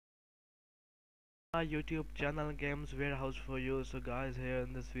My YouTube channel Games Warehouse for you. So guys, here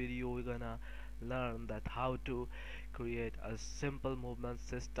in this video we're gonna learn that how to create a simple movement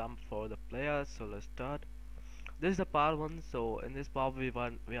system for the players. So let's start. This is the part 1. So in this part we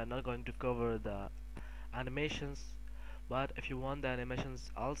are not going to cover the animations, but if you want the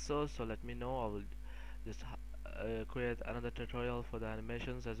animations also, so let me know. I will just create another tutorial for the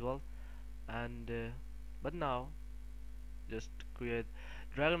animations as well. And but now just create,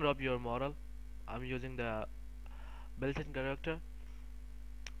 drag and drop your model. I'm using the built-in character.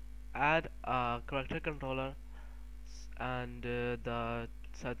 Add a character controller and the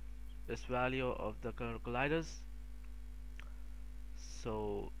set this value of the colliders.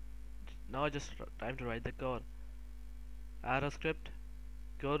 So now just time to write the code. Add a script,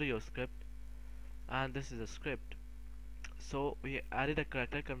 go to your script, and this is a script. So we added a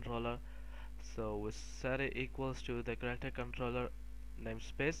character controller, so we set it equals to the character controller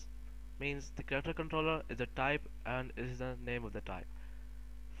namespace. Means the character controller is the type and is the name of the type.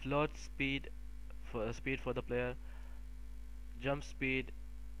 Float speed for the player, jump speed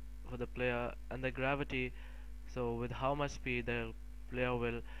for the player, and the gravity, so with how much speed the player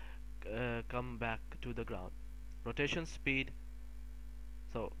will come back to the ground. Rotation speed,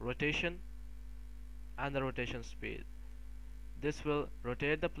 so rotation and the rotation speed, this will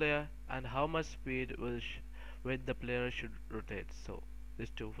rotate the player, and how much speed will with the player should rotate. So this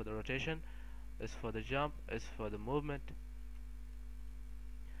two for the rotation, is for the jump, is for the movement,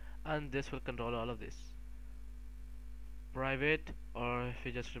 and this will control all of this. Private, or if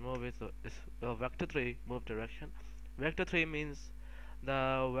you just remove it, so is vector 3 move direction. Vector 3 means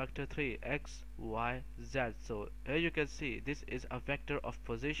the vector 3 x y z. So here you can see this is a vector of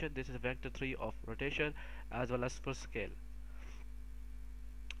position, this is a vector 3 of rotation, as well as for scale.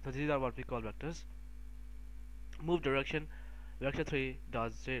 So these are what we call vectors. Move direction, vector 3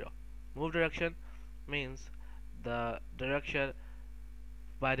 dot 0. Move direction means the direction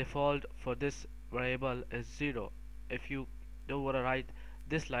by default for this variable is 0. If you don't want to write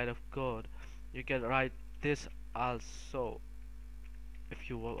this line of code, you can write this also if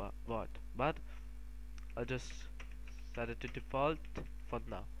you want, but I'll just set it to default for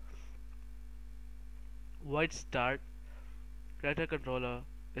now. Void start character controller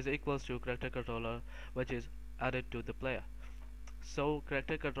is equals to character controller, which is added to the player. So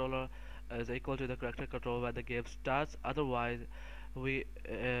character controller is equal to the character controller when the game starts. Otherwise we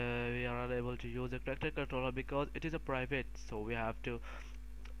are unable to use the character controller because it is a private, so we have to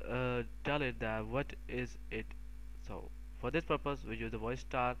tell it that what is it. So for this purpose we use the void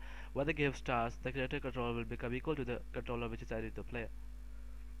start. When the game starts, the character controller will become equal to the controller which is added to the player.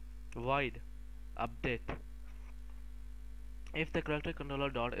 Void update, if the character controller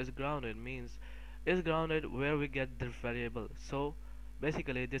dot is grounded, means is grounded where we get the variable. So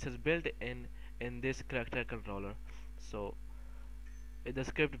basically this is built in this character controller. So in the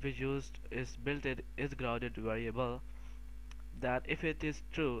script we used is built in is grounded variable, that if it is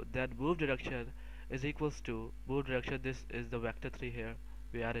true, that move direction is equals to move direction, this is the vector 3 here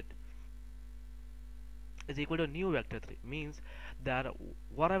we added, is equal to new vector 3, means that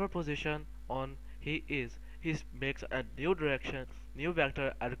whatever position on he makes a new direction, new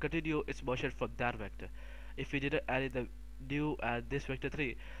vector, and continue its motion from that vector. If we didn't add the new add this vector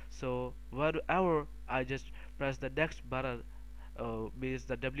 3, so whenever I just press the next button, means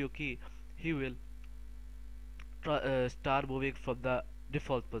the W key, he will start moving from the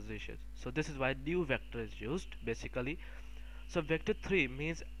default position. So this is why new vector is used basically. So vector 3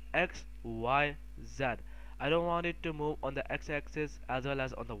 means x, y, z. I don't want it to move on the x-axis as well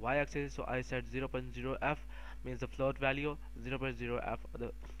as on the y-axis, so I said 0.0 f means the float value, 0.0 f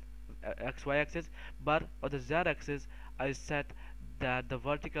on the xy axis, but on the z-axis I set that the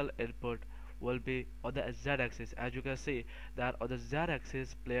vertical input will be on the z-axis. As you can see that on the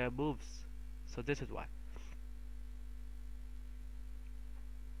z-axis player moves, so this is why.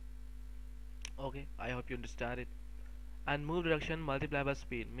 Okay, I hope you understand it. And move direction multiplied by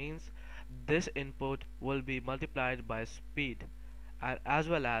speed means this input will be multiplied by speed, and as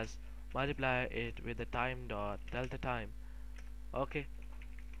well as multiply it with the time dot delta time. Okay,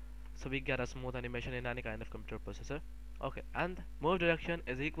 so we get a smooth animation in any kind of computer processor. Okay, and move direction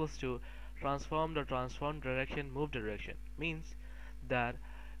is equals to transform direction move direction, means that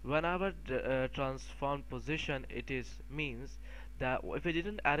whenever the transform position it is, means that if we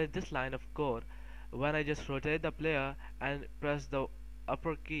didn't add this line of code, when I just rotate the player and press the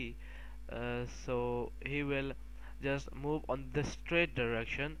upper key, so he will just move on the straight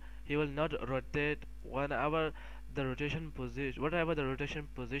direction, he will not rotate whenever the rotation position, whatever the rotation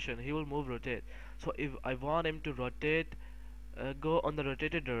position, he will move rotate. So if I want him to rotate go on the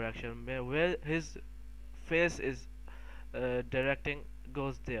rotated direction where his face is directing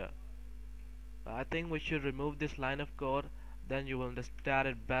goes there. I think we should remove this line of code, then you will understand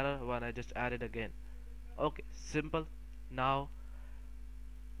it better when I just add it again. Okay, simple. Now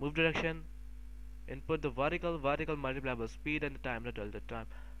move direction, input the vertical multiplied by speed and the time dot delta time.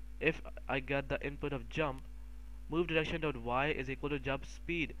 If I get the input of jump, move direction dot y is equal to jump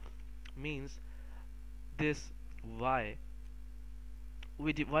speed, means this y,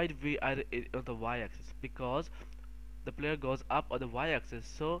 why did we add it on the y-axis? Because the player goes up on the y-axis,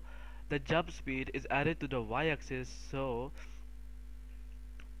 so the jump speed is added to the y-axis. So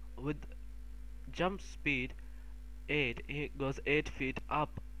with jump speed 8, he goes 8 feet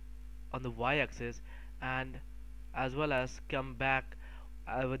up on the y-axis, and as well as come back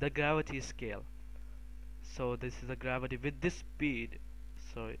with the gravity scale. So this is the gravity with this speed.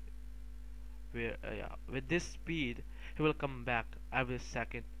 So where yeah, with this speed he will come back every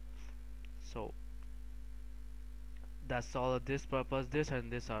second. So that's all of this purpose. This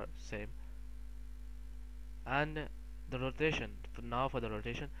and this are same. And the rotation, for the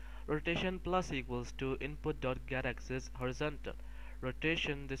rotation plus equals to input dot get axis horizontal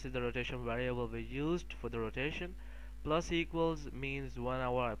rotation. This is the rotation variable we used for the rotation. Plus equals means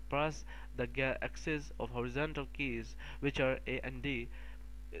whenever I press the get axis of horizontal keys, which are A and D,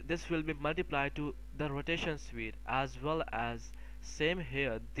 this will be multiplied to the rotation speed. As well as same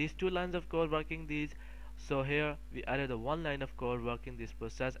here, these two lines of code working these. So here we added the one line of code working this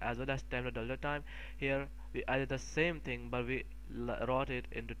process, as well as time to delta time. Here we added the same thing, but we wrote it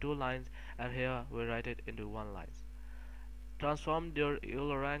into two lines, and here we write it into one line. Transform your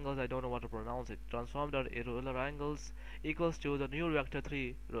Euler angles, I don't know what to pronounce it. Transform your Euler angles equals to the new vector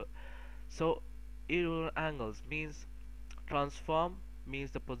 3. So Euler angles means transform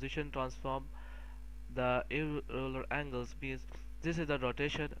means the position transform. The irregular angles means this is the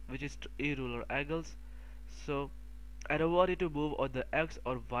rotation, which is irregular angles. So I don't want it to move on the x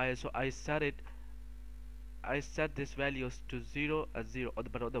or y, so I set this values to 0 and 0,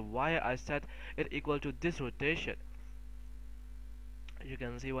 but on the y I set it equal to this rotation. You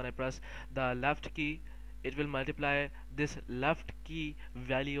can see when I press the left key, it will multiply this left key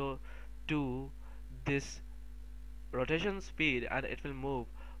value to this rotation speed, and it will move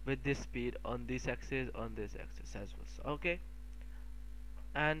with this speed on this axis, as well. So, okay,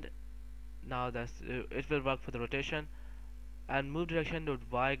 and now that's it will work for the rotation. And move direction dot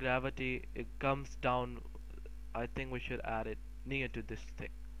y gravity, it comes down. I think we should add it near to this thing.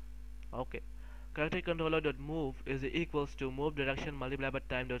 Okay, character controller dot move is equals to move direction multiplied by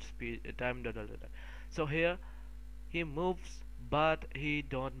time dot speed time dot delta. So here he moves, but he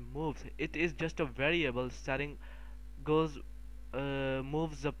don't moves. It is just a variable setting goes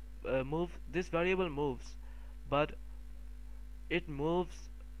moves the move this variable moves, but it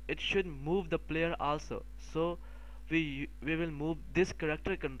should move the player also. So we will move this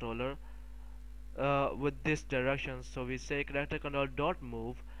character controller with this direction. So we say character controller dot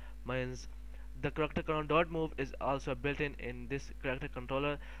move means the character controller dot move is also built in this character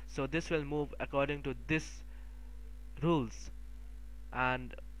controller, so this will move according to this rules.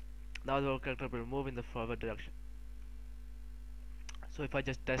 And now the character will move in the forward direction. So if I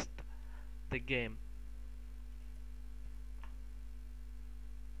just test the game,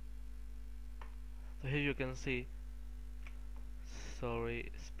 so here you can see,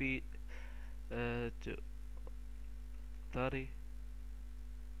 sorry, speed to 30.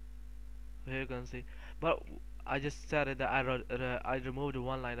 So here you can see, but I just said it that I removed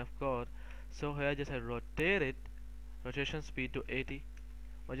one line of code. So here I rotate it, rotation speed to 80.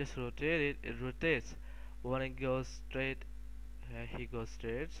 I just rotate it, it rotates. When it goes straight, he goes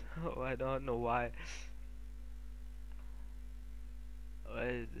straight. I don't know why. Where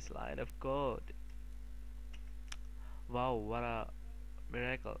is this line of code? Wow, what a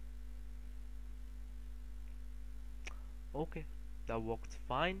miracle. Okay, that works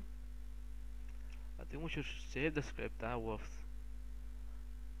fine. I think we should save the script. That works.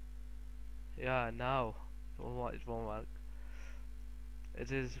 Yeah, now it won't work. It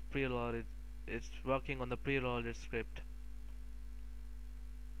is preloaded. It's working on the preloaded script.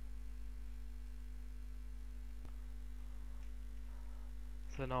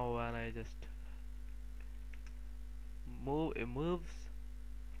 So now when I just move, it moves,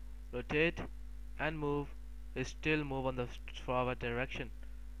 rotate and move, it still move on the forward direction.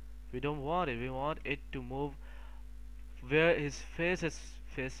 We don't want it, we want it to move where his face is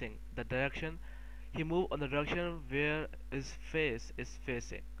facing, the direction. He move on the direction where his face is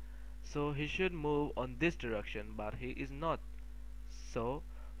facing. So he should move on this direction, but he is not. So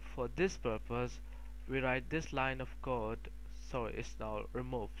for this purpose we write this line of code. sorry, it's now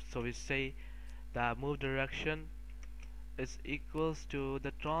removed. So we say that move direction is equals to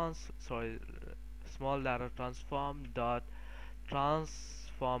the small letter transform dot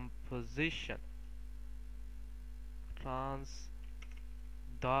transform position trans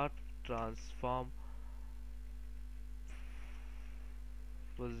dot transform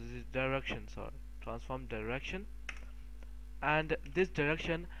direction, sorry, transform direction, and this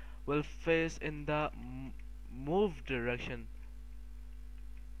direction will face in the move direction.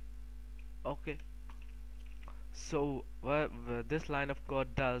 Okay, so what this line of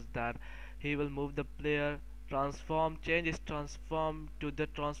code does that he will move the player transform change is transform to the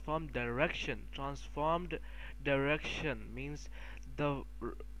transform direction. Transformed direction means the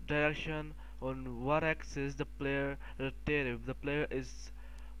direction on what axis the player rotated the player is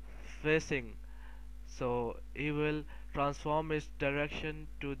facing. So he will transform its direction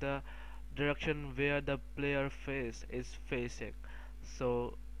to the direction where the player face is facing,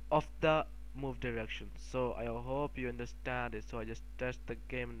 so of the move direction. So I hope you understand it. So I just test the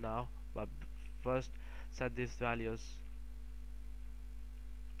game now, but first set these values.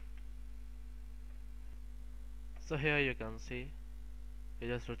 So here you can see it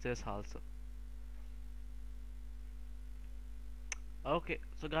just rotates also. Okay,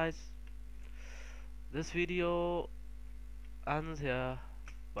 so guys, this video ends here,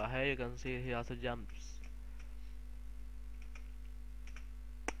 but here you can see he also jumps.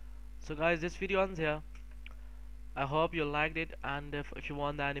 So guys, this video ends here. I hope you liked it, and if you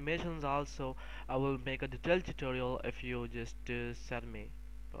want the animations also, I will make a detailed tutorial if you just send me.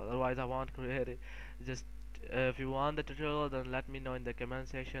 Otherwise I won't create it. Just if you want the tutorial, then let me know in the comment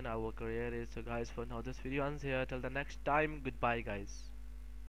section. I will create it. So guys, for now this video ends here. Till the next time, goodbye guys.